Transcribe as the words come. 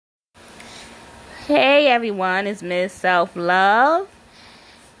Hey everyone, it's Miss Self Love,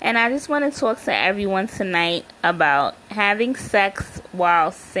 and I just want to talk to everyone tonight about having sex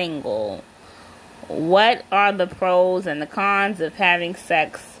while single. What are the pros and the cons of having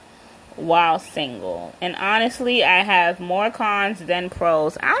sex while single? And honestly, I have more cons than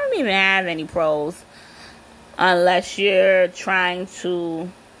pros. I don't even have any pros unless unless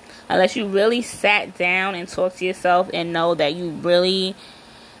you really sat down and talked to yourself and know that you really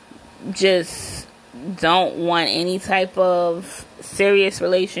just don't want any type of serious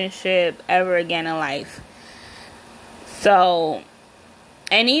relationship ever again in life. So,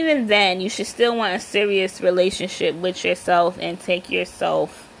 and even then, you should still want a serious relationship with yourself and take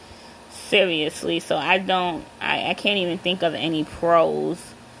yourself seriously. So I can't even think of any pros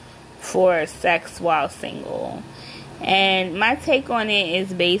for sex while single. And my take on it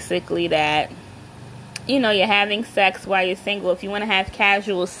is basically that, you're having sex while you're single. If you want to have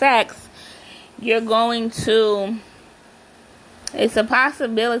casual sex, it's a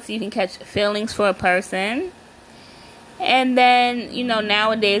possibility you can catch feelings for a person. And then,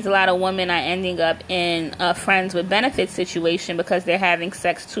 nowadays a lot of women are ending up in a friends with benefits situation because they're having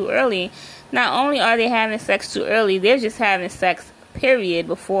sex too early. Not only are they having sex too early, they're just having sex, period,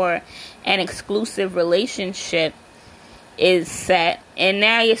 before an exclusive relationship is set. And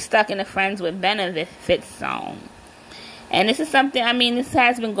now you're stuck in a friends with benefits zone. And this is something, this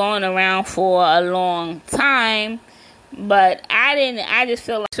has been going around for a long time, but I just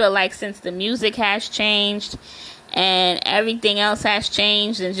feel like since the music has changed and everything else has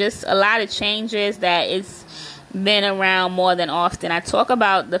changed and just a lot of changes, that it's been around more than often. I talk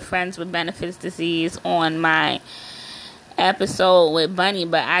about the friends with benefits disease on my episode with Bunny,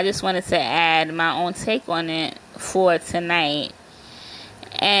 but I just wanted to add my own take on it for tonight.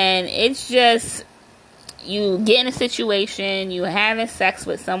 And it's just, you get in a situation, you having sex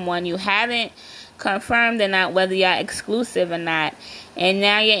with someone, you haven't confirmed or not whether you're exclusive or not, and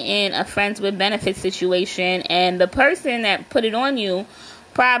now you're in a friends with benefits situation, and the person that put it on you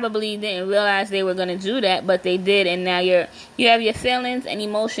probably didn't realize they were going to do that, but they did, and now you have your feelings and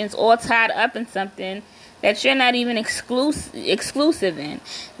emotions all tied up in something that you're not even exclusive in.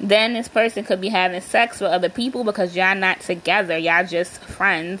 Then this person could be having sex with other people because y'all not together, y'all just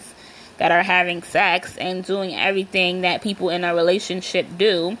friends that are having sex and doing everything that people in a relationship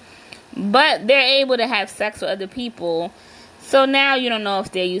do, but they're able to have sex with other people. So now you don't know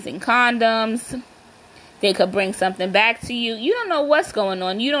if they're using condoms. They could bring something back to you. You don't know what's going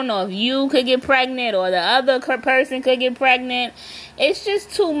on. You don't know if you could get pregnant or the other person could get pregnant. It's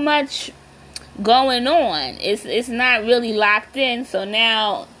just too much going on. It's not really locked in. So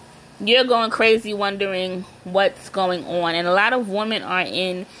now you're going crazy wondering what's going on. And a lot of women are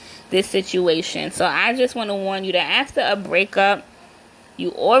in this situation. So I just want to warn you that after a breakup,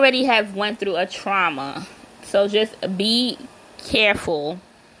 you already have went through a trauma. So just be careful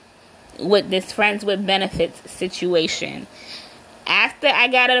with this friends with benefits situation. After I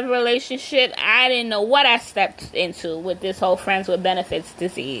got out of a relationship, I didn't know what I stepped into with this whole friends with benefits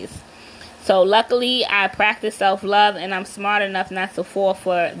disease. So luckily, I practice self-love and I'm smart enough not to fall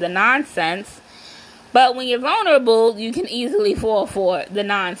for the nonsense. But when you're vulnerable, you can easily fall for the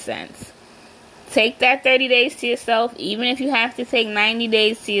nonsense. Take that 30 days to yourself, even if you have to take 90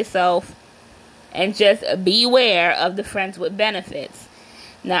 days to yourself, and just beware of the friends with benefits.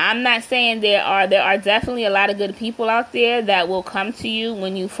 Now, I'm not saying there are definitely a lot of good people out there that will come to you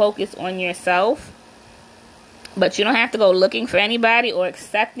when you focus on yourself. But you don't have to go looking for anybody or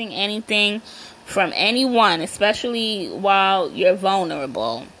accepting anything from anyone, especially while you're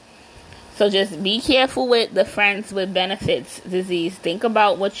vulnerable. So just be careful with the friends with benefits disease. Think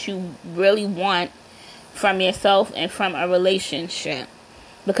about what you really want from yourself and from a relationship,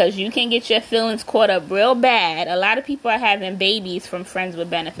 because you can get your feelings caught up real bad. A lot of people are having babies from friends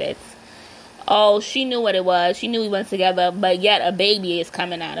with benefits. Oh, she knew what it was. She knew we went together, but yet a baby is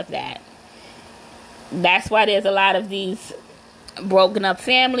coming out of that. That's why there's a lot of these broken up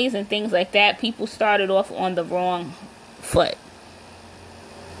families and things like that. People started off on the wrong foot.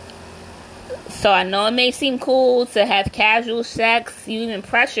 So I know it may seem cool to have casual sex. You even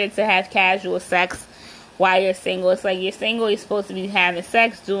pressured to have casual sex while you're single. It's like you're single, you're supposed to be having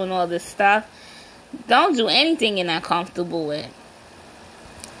sex, doing all this stuff. Don't do anything you're not comfortable with.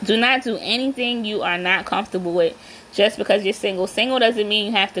 Do not do anything you are not comfortable with just because you're single. Single doesn't mean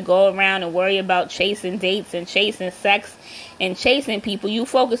you have to go around and worry about chasing dates and chasing sex and chasing people. You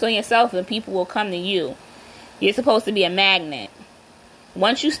focus on yourself and people will come to you. You're supposed to be a magnet.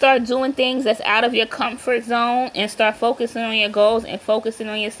 Once you start doing things that's out of your comfort zone and start focusing on your goals and focusing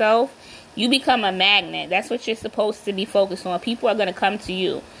on yourself, You become a magnet. That's what you're supposed to be focused on. People are going to come to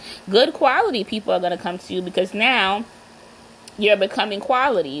you. Good quality people are going to come to you because now you're becoming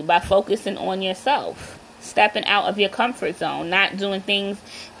quality by focusing on yourself. Stepping out of your comfort zone. Not doing things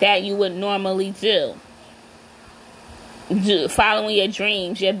that you would normally do. Following your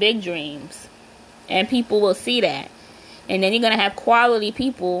dreams, your big dreams. And people will see that. And then you're going to have quality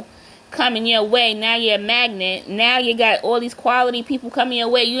people coming your way. Now you're a magnet. Now you got all these quality people coming your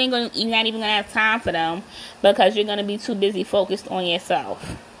way. You're not even gonna have time for them because you're gonna be too busy focused on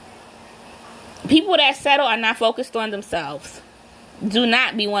yourself. People that settle are not focused on themselves. Do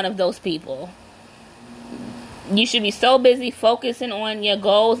not be one of those people. You should be so busy focusing on your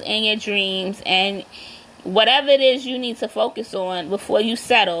goals and your dreams and whatever it is you need to focus on before you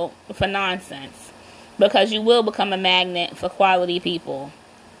settle for nonsense, because you will become a magnet for quality people.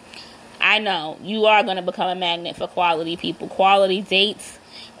 I know, you are going to become a magnet for quality people. Quality dates,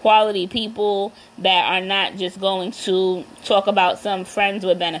 quality people that are not just going to talk about some friends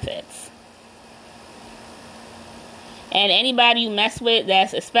with benefits. And anybody you mess with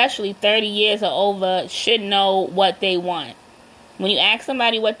that's especially 30 years or over should know what they want. When you ask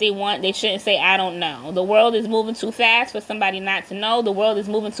somebody what they want, they shouldn't say, I don't know. The world is moving too fast for somebody not to know. The world is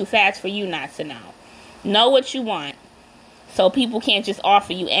moving too fast for you not to know. Know what you want. So people can't just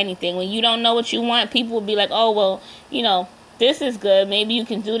offer you anything. When you don't know what you want, people will be like, oh, well, this is good. Maybe you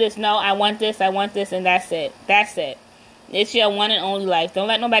can do this. No, I want this, and that's it. That's it. It's your one and only life. Don't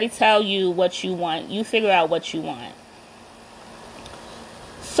let nobody tell you what you want. You figure out what you want.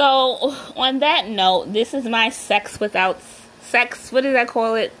 So, on that note, this is my sex without sex. What did I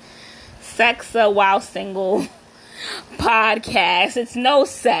call it? Sex while single podcast. It's no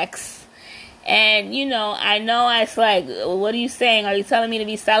sex. And, I know it's like, what are you saying? Are you telling me to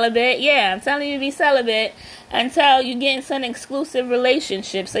be celibate? Yeah, I'm telling you to be celibate until you get in some exclusive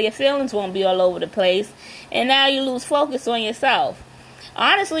relationship so your feelings won't be all over the place. And now you lose focus on yourself.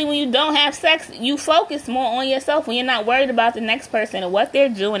 Honestly, when you don't have sex, you focus more on yourself when you're not worried about the next person and what they're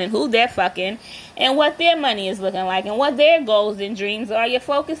doing and who they're fucking and what their money is looking like and what their goals and dreams are. You're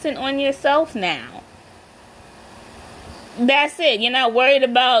focusing on yourself now. That's it. You're not worried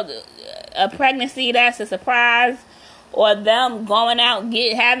about a pregnancy that's a surprise or them going out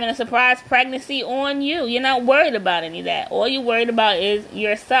having a surprise pregnancy on you. You're not worried about any of that. All you're worried about is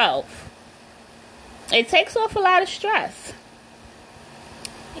yourself. It takes off a lot of stress.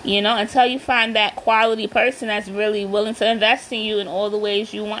 Until you find that quality person that's really willing to invest in you in all the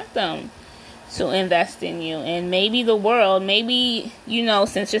ways you want them to invest in you. And maybe the world,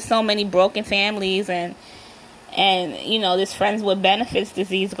 since there's so many broken families and this friends with benefits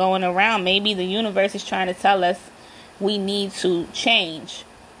disease going around, maybe the universe is trying to tell us we need to change.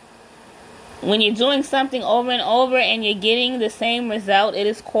 When you're doing something over and over and you're getting the same result, it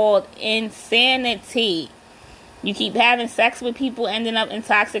is called insanity. You keep having sex with people, ending up in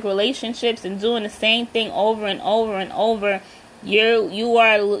toxic relationships and doing the same thing over and over and over. You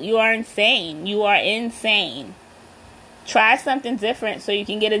are insane. You are insane. Try something different so you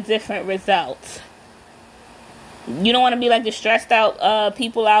can get a different result. You don't want to be like the stressed out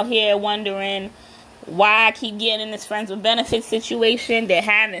people out here wondering why I keep getting in this friends with benefits situation. They're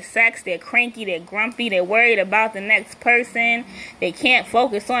having sex, they're cranky, they're grumpy, they're worried about the next person, they can't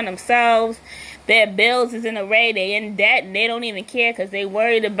focus on themselves, their bills is in array, they in debt, and they don't even care because they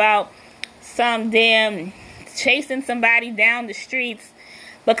worried about some damn chasing somebody down the streets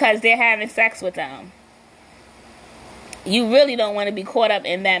because they're having sex with them. You really don't want to be caught up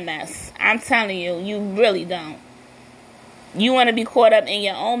in that mess. I'm telling you, you really don't. You want to be caught up in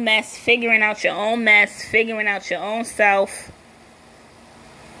your own mess, figuring out your own mess, figuring out your own self.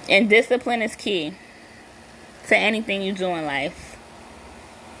 And discipline is key to anything you do in life.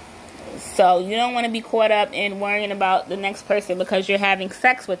 So you don't want to be caught up in worrying about the next person because you're having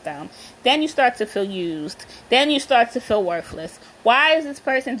sex with them. Then you start to feel used. Then you start to feel worthless. Why is this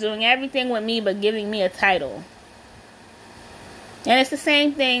person doing everything with me but giving me a title? And it's the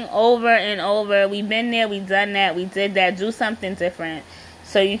same thing over and over. We've been there, we've done that, we did that. Do something different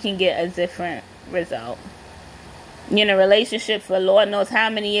so you can get a different result. You're in a relationship for Lord knows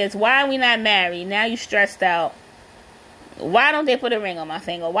how many years. Why are we not married? Now you're stressed out. Why don't they put a ring on my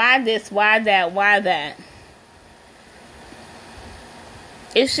finger? Why this? Why that? Why that?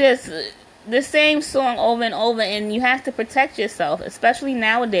 It's just the same song over and over, and you have to protect yourself, especially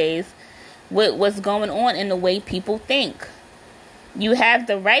nowadays with what's going on in the way people think. You have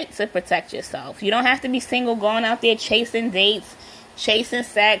the right to protect yourself. You don't have to be single, going out there chasing dates, chasing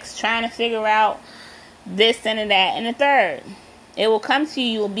sex, trying to figure out this and that and the third. It will come to you.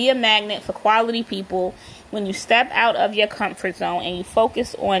 You will be a magnet for quality people, when you step out of your comfort zone and you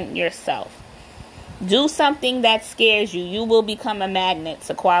focus on yourself. Do something that scares you. You will become a magnet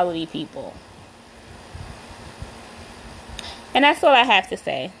to quality people. And that's all I have to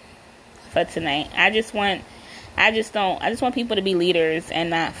say for tonight. I just want people to be leaders and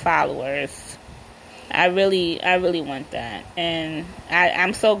not followers. I really want that. And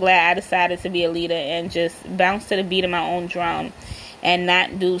I'm so glad I decided to be a leader and just bounce to the beat of my own drum and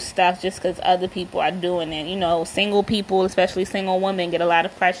not do stuff just because other people are doing it. You know, single people, especially single women, get a lot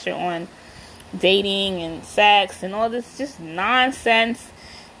of pressure on dating and sex and all this just nonsense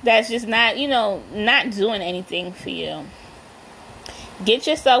that's just not, not doing anything for you. Get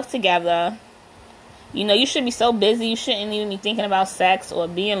yourself together. You should be so busy. You shouldn't even be thinking about sex or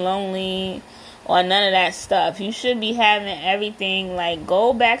being lonely or none of that stuff. You should be having everything. Like,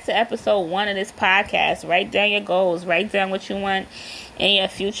 go back to episode 1 of this podcast. Write down your goals. Write down what you want in your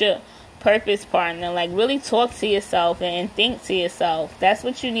future purpose partner. Like, really talk to yourself and think to yourself. That's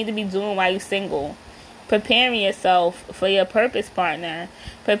what you need to be doing while you're single. Preparing yourself for your purpose partner.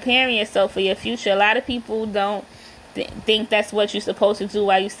 Preparing yourself for your future. A lot of people don't think that's what you're supposed to do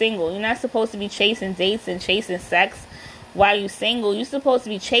while you're single. You're not supposed to be chasing dates and chasing sex while you're single. You're supposed to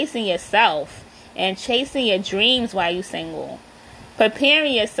be chasing yourself and chasing your dreams while you're single.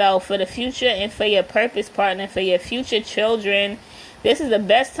 Preparing yourself for the future and for your purpose partner, for your future children. This is the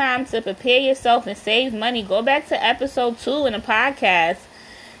best time to prepare yourself and save money. Go back to episode 2 in the podcast,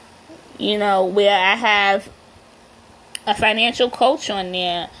 where I have a financial coach on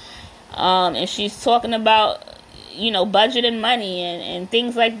there. And she's talking about budgeting money and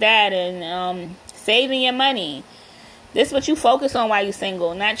things like that, and saving your money. This is what you focus on while you're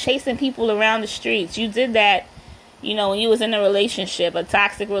single, not chasing people around the streets. You did that, when you was in a relationship, a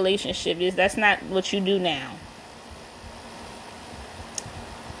toxic relationship. That's not what you do now.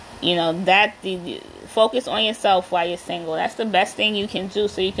 Focus on yourself while you're single. That's the best thing you can do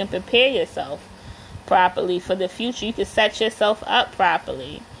so you can prepare yourself properly for the future. You can set yourself up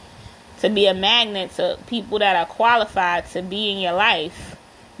properly to be a magnet to people that are qualified to be in your life,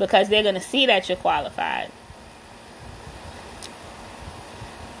 because they're going to see that you're qualified.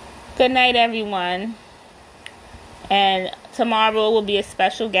 Good night, everyone. And tomorrow will be a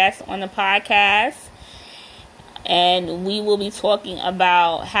special guest on the podcast. And we will be talking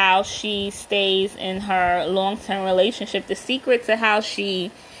about how she stays in her long-term relationship. The secret to how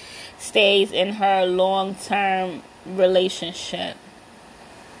she stays in her long-term relationship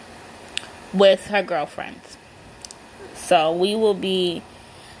with her girlfriends. So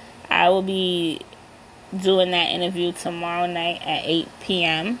I will be doing that interview tomorrow night at 8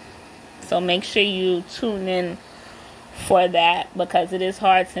 p.m. So make sure you tune in for that, because it is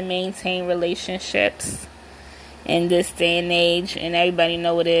hard to maintain relationships in this day and age, and everybody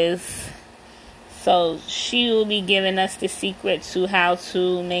know it is. So she will be giving us the secret to how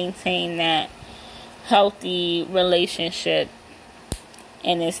to maintain that healthy relationship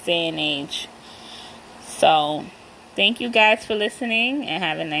in this day and age. So, thank you guys for listening, and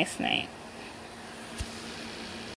have a nice night.